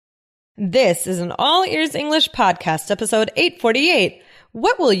This is an All Ears English podcast, episode 848.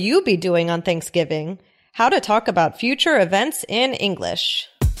 What will you be doing on Thanksgiving? How to talk about future events in English.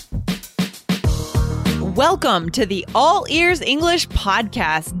 Welcome to the All Ears English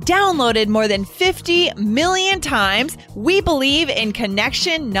podcast. Downloaded more than 50 million times, we believe in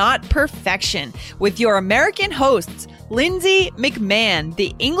connection, not perfection. With your American hosts, Lindsay McMahon,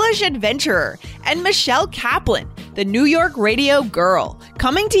 the English adventurer, and Michelle Kaplan, the New York radio girl,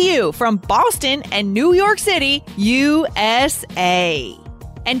 coming to you from Boston and New York City, USA.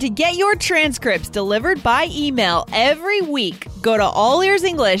 And to get your transcripts delivered by email every week, go to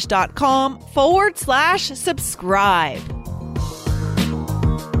allearsenglish.com/subscribe.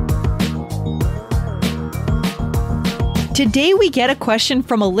 Today we get a question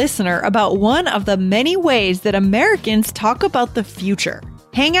from a listener about one of the many ways that Americans talk about the future.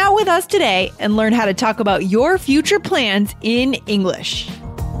 Hang out with us today and learn how to talk about your future plans in English.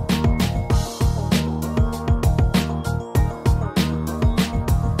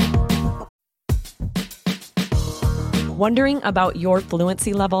 Wondering about your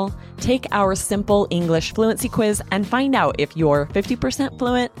fluency level? Take our simple English fluency quiz and find out if you're 50%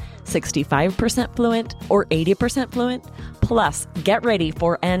 fluent, 65% fluent, or 80% fluent. Plus, get ready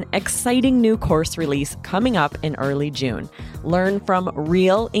for an exciting new course release coming up in early June. Learn from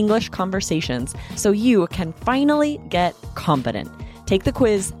real English conversations so you can finally get confident. Take the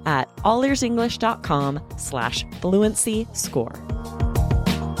quiz at allearsenglish.com/fluency score.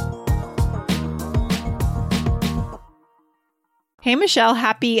 Hey, Michelle,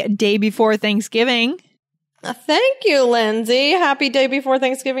 happy day before Thanksgiving. Thank you, Lindsay. Happy day before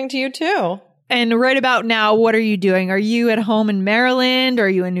Thanksgiving to you, too. And right about now, what are you doing? Are you at home in Maryland? Are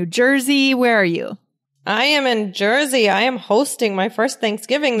you in New Jersey? Where are you? I am in Jersey. I am hosting my first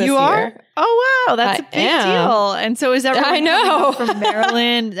Thanksgiving this year. You are? Oh, wow. That's a big deal. And so is everyone coming from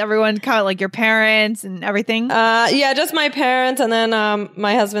Maryland? Everyone kind of like your parents and everything? Yeah, just my parents. And then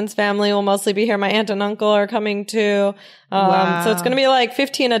my husband's family will mostly be here. My aunt and uncle are coming too. Wow. So it's going to be like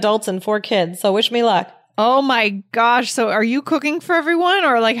 15 adults and 4 kids. So wish me luck. Oh my gosh. So are you cooking for everyone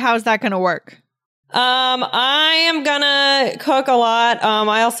or like how's that going to work? I am gonna cook a lot.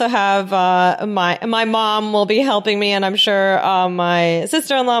 I also have, my mom will be helping me, and I'm sure, my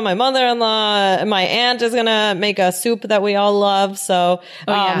sister-in-law, my mother-in-law, my aunt is gonna make a soup that we all love. So,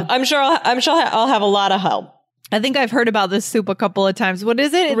 yeah. I'm sure I'll have a lot of help. I think I've heard about this soup a couple of times. What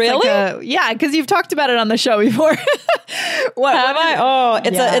is it? It's really? Yeah, because you've talked about it on the show before. What have I? Oh,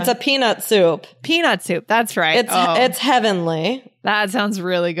 it's a peanut soup. Peanut soup. That's right. It's heavenly. That sounds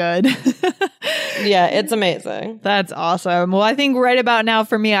really good. Yeah, it's amazing. That's awesome. Well, I think right about now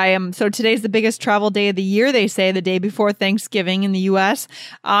for me, so today's the biggest travel day of the year, they say, the day before Thanksgiving in the U.S.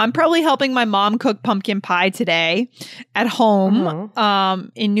 I'm probably helping my mom cook pumpkin pie today at home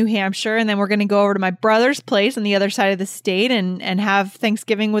in New Hampshire. And then we're going to go over to my brother's place on the other side of the state and have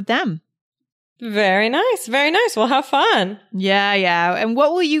Thanksgiving with them. Very nice. Very nice. Well, have fun. Yeah. And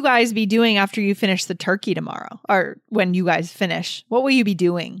what will you guys be doing after you finish the turkey tomorrow? Or when you guys finish? What will you be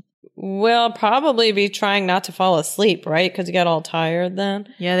doing? We'll probably be trying not to fall asleep, right? Because you get all tired then.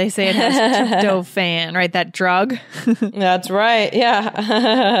 Yeah, they say it has tryptophan, right? That drug. That's right.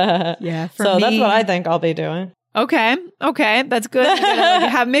 Yeah. Yeah. So that's what I think I'll be doing. Okay, that's good.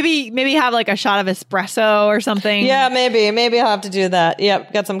 Have maybe have like a shot of espresso or something. Yeah, maybe I'll have to do that.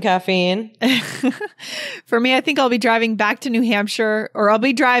 Yep, get some caffeine. For me, I think I'll be driving back to New Hampshire, or I'll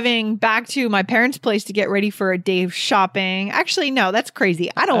be driving back to my parents' place to get ready for a day of shopping. Actually, no, that's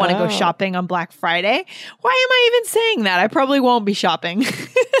crazy. I don't want to go shopping on Black Friday. Why am I even saying that? I probably won't be shopping.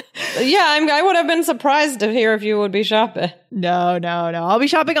 Yeah, I would have been surprised to hear if you would be shopping. No. I'll be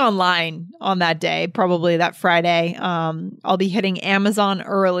shopping online on that day, probably that Friday. I'll be hitting Amazon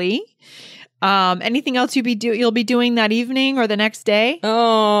early. Anything else you'll be doing that evening or the next day?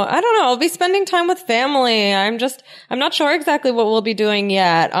 Oh, I don't know. I'll be spending time with family. I'm not sure exactly what we'll be doing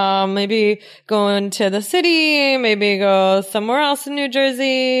yet. Maybe going to the city, maybe go somewhere else in New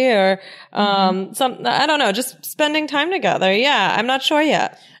Jersey or, I don't know, just spending time together. Yeah, I'm not sure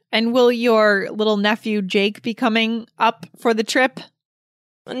yet. And will your little nephew Jake be coming up for the trip?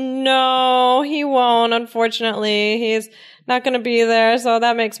 No, he won't, unfortunately. He's not going to be there, so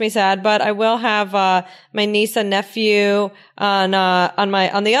that makes me sad. But I will have my niece and nephew on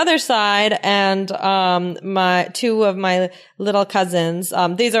the other side, and my 2 of my little cousins.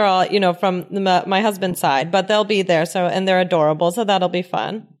 These are all, from my husband's side, but they'll be there. So, and they're adorable, so that'll be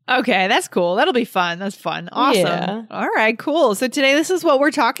fun. Okay, that's cool. That'll be fun. That's fun. Awesome. Yeah. All right, cool. So today, this is what we're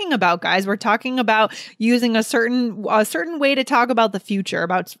talking about, guys. We're talking about using a certain way to talk about the future,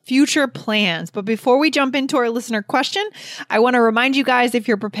 about future plans. But before we jump into our listener question, I want to remind you guys, if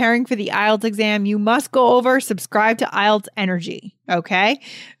you're preparing for the IELTS exam, you must go over, subscribe to IELTS Energy. Okay,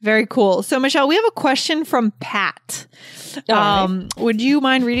 very cool. So Michelle, we have a question from Pat. Would you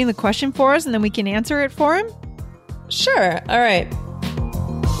mind reading the question for us, and then we can answer it for him? Sure. All right.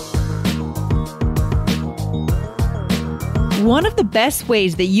 One of the best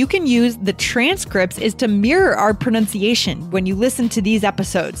ways that you can use the transcripts is to mirror our pronunciation when you listen to these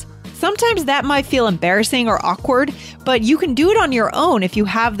episodes. Sometimes that might feel embarrassing or awkward, but you can do it on your own if you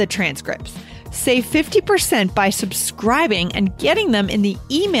have the transcripts. Save 50% by subscribing and getting them in the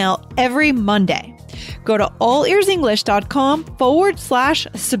email every Monday. Go to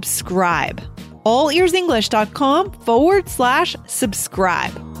allearsenglish.com/subscribe.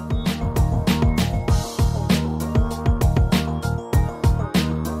 allearsenglish.com/subscribe.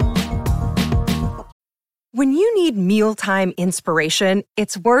 When you need mealtime inspiration,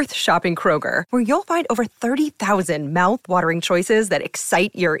 it's worth shopping Kroger, where you'll find over 30,000 mouth-watering choices that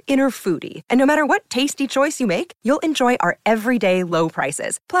excite your inner foodie. And no matter what tasty choice you make, you'll enjoy our everyday low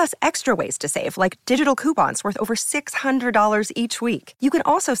prices, plus extra ways to save, like digital coupons worth over $600 each week. You can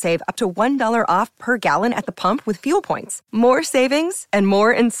also save up to $1 off per gallon at the pump with fuel points. More savings and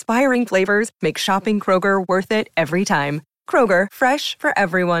more inspiring flavors make shopping Kroger worth it every time. Kroger, fresh for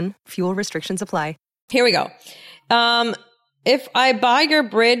everyone. Fuel restrictions apply. Here we go. If I buy your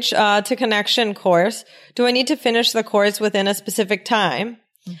Bridge to Connection course, do I need to finish the course within a specific time?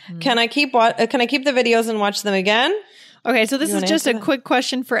 Mm-hmm. Can I keep the videos and watch them again? Okay, so this is just a quick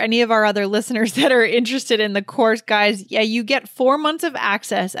question for any of our other listeners that are interested in the course, guys. Yeah, you get 4 months of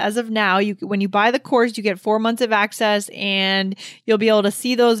access as of now. When you buy the course, you get 4 months of access, and you'll be able to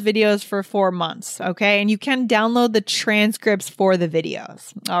see those videos for 4 months. Okay, and you can download the transcripts for the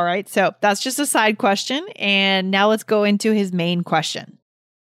videos. All right, so that's just a side question, and now let's go into his main question.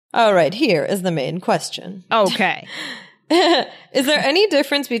 All right, here is the main question. Okay. Is there any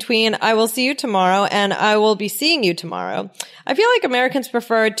difference between I will see you tomorrow and I will be seeing you tomorrow? I feel like Americans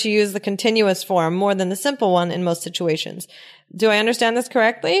prefer to use the continuous form more than the simple one in most situations. Do I understand this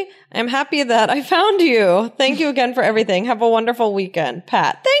correctly? I'm happy that I found you. Thank you again for everything. Have a wonderful weekend.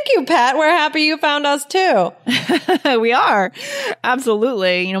 Pat. Thank you, Pat. We're happy you found us too. We are.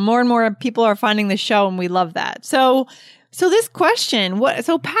 Absolutely. More and more people are finding the show, and we love that. So this question,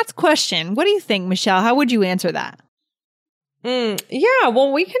 Pat's question, what do you think, Michelle? How would you answer that? Yeah,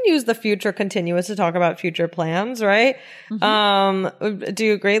 well, we can use the future continuous to talk about future plans, right? Mm-hmm. Do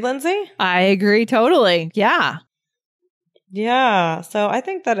you agree, Lindsay? I agree totally. Yeah. Yeah, so I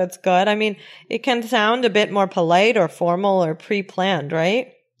think that it's good. I mean, it can sound a bit more polite or formal or pre-planned,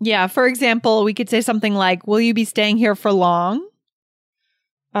 right? Yeah, for example, we could say something like, will you be staying here for long?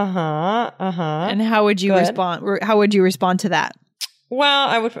 And how would you respond? How would you respond to that?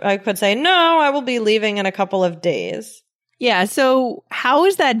 Well, I could say, no, I will be leaving in a couple of days. Yeah. So how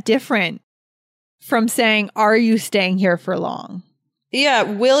is that different from saying, are you staying here for long? Yeah.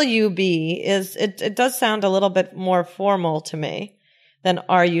 Will you be it does sound a little bit more formal to me than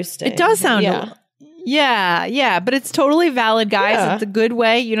are you staying? It does sound. Yeah. But it's totally valid, guys. Yeah. It's a good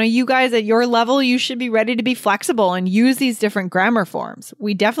way. You guys at your level, you should be ready to be flexible and use these different grammar forms.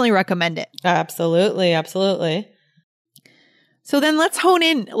 We definitely recommend it. Absolutely. Absolutely. So then let's hone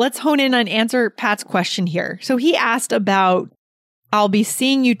in on answer Pat's question here. So he asked about, I'll be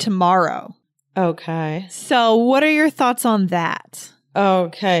seeing you tomorrow. Okay. So what are your thoughts on that?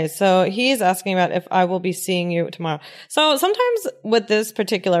 Okay. So he's asking about if I will be seeing you tomorrow. So sometimes with this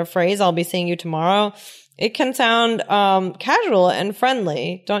particular phrase, I'll be seeing you tomorrow, it can sound casual and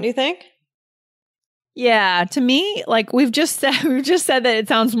friendly, don't you think? Yeah. To me, like we've just said that it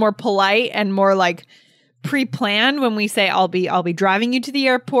sounds more polite and more like pre-planned when we say I'll be driving you to the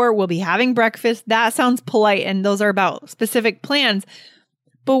airport, we'll be having breakfast. That sounds polite, and those are about specific plans.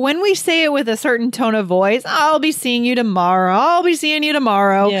 But when we say it with a certain tone of voice, I'll be seeing you tomorrow. I'll be seeing you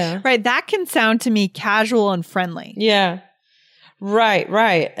tomorrow. Yeah. Right? That can sound to me casual and friendly. Yeah.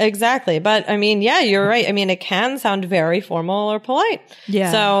 Right. Exactly. But I mean, yeah, you're right. I mean, it can sound very formal or polite.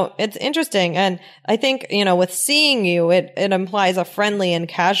 Yeah. So it's interesting. And I think, with seeing you, it implies a friendly and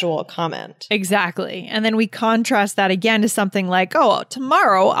casual comment. Exactly. And then we contrast that again to something like, oh,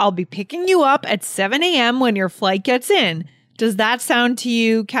 tomorrow I'll be picking you up at 7 a.m. when your flight gets in. Does that sound to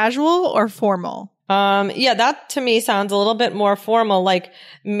you casual or formal? Yeah, that to me sounds a little bit more formal. Like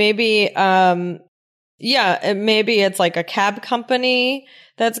maybe, maybe it's like a cab company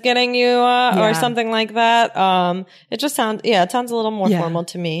that's getting you, or something like that. It just sounds, it sounds a little more formal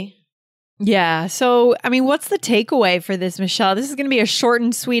to me. Yeah. So, I mean, what's the takeaway for this, Michelle? This is going to be a short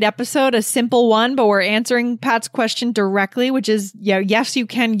and sweet episode, a simple one, but we're answering Pat's question directly, which is, yes, you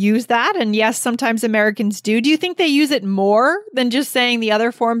can use that. And yes, sometimes Americans do. Do you think they use it more than just saying the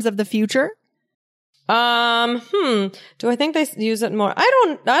other forms of the future? Do I think they use it more?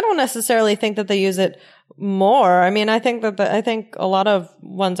 I don't necessarily think that they use it more. I mean, I think a lot of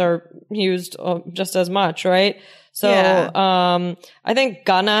ones are used just as much, right? So, I think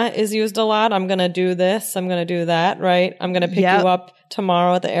gonna is used a lot. I'm gonna do this. I'm gonna do that, right? I'm gonna pick you up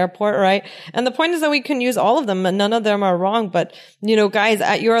tomorrow at the airport, right? And the point is that we can use all of them and none of them are wrong. But, guys,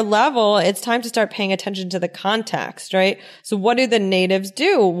 at your level, it's time to start paying attention to the context, right? So what do the natives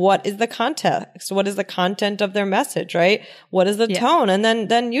do? What is the context? What is the content of their message, right? What is the tone? And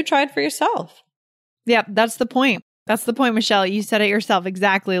then you try it for yourself. Yeah, that's the point. That's the point, Michelle. You said it yourself.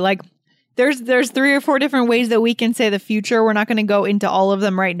 Exactly. Like, there's 3 or 4 different ways that we can say the future. We're not going to go into all of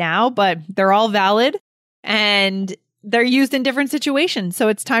them right now, but they're all valid and they're used in different situations. So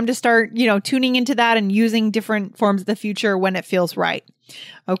it's time to start, tuning into that and using different forms of the future when it feels right.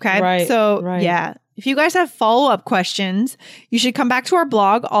 Okay. Right. So if you guys have follow-up questions, you should come back to our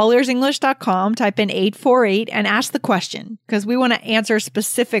blog, allearsenglish.com, type in 848 and ask the question because we want to answer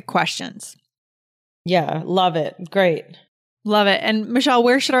specific questions. Yeah. Love it. Great. Love it. And Michelle,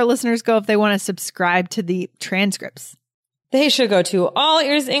 where should our listeners go if they want to subscribe to the transcripts? They should go to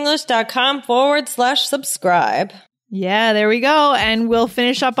allearsenglish.com/subscribe. Yeah, there we go. And we'll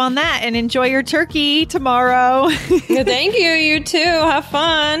finish up on that and enjoy your turkey tomorrow. Thank you. You too. Have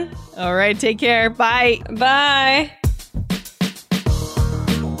fun. All right. Take care. Bye. Bye.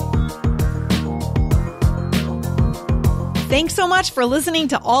 Thanks so much for listening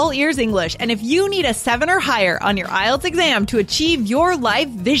to All Ears English. And if you need a 7 or higher on your IELTS exam to achieve your life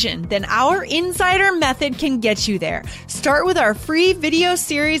vision, then our Insider Method can get you there. Start with our free video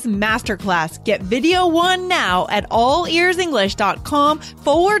series masterclass. Get video 1 now at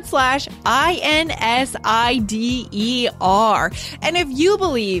allearsenglish.com/INSIDER. And if you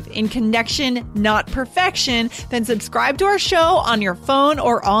believe in connection, not perfection, then subscribe to our show on your phone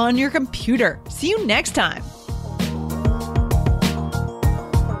or on your computer. See you next time.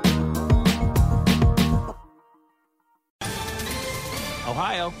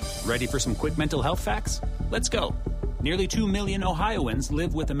 Ohio, ready for some quick mental health facts? Let's go. Nearly 2 million Ohioans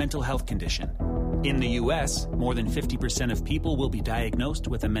live with a mental health condition. In the U.S., more than 50% of people will be diagnosed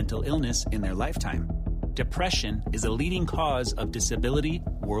with a mental illness in their lifetime. Depression is a leading cause of disability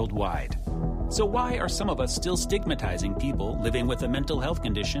worldwide. So why are some of us still stigmatizing people living with a mental health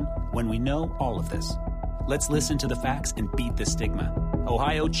condition when we know all of this? Let's listen to the facts and beat the stigma.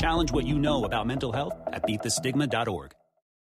 Ohio, challenge what you know about mental health at beatthestigma.org.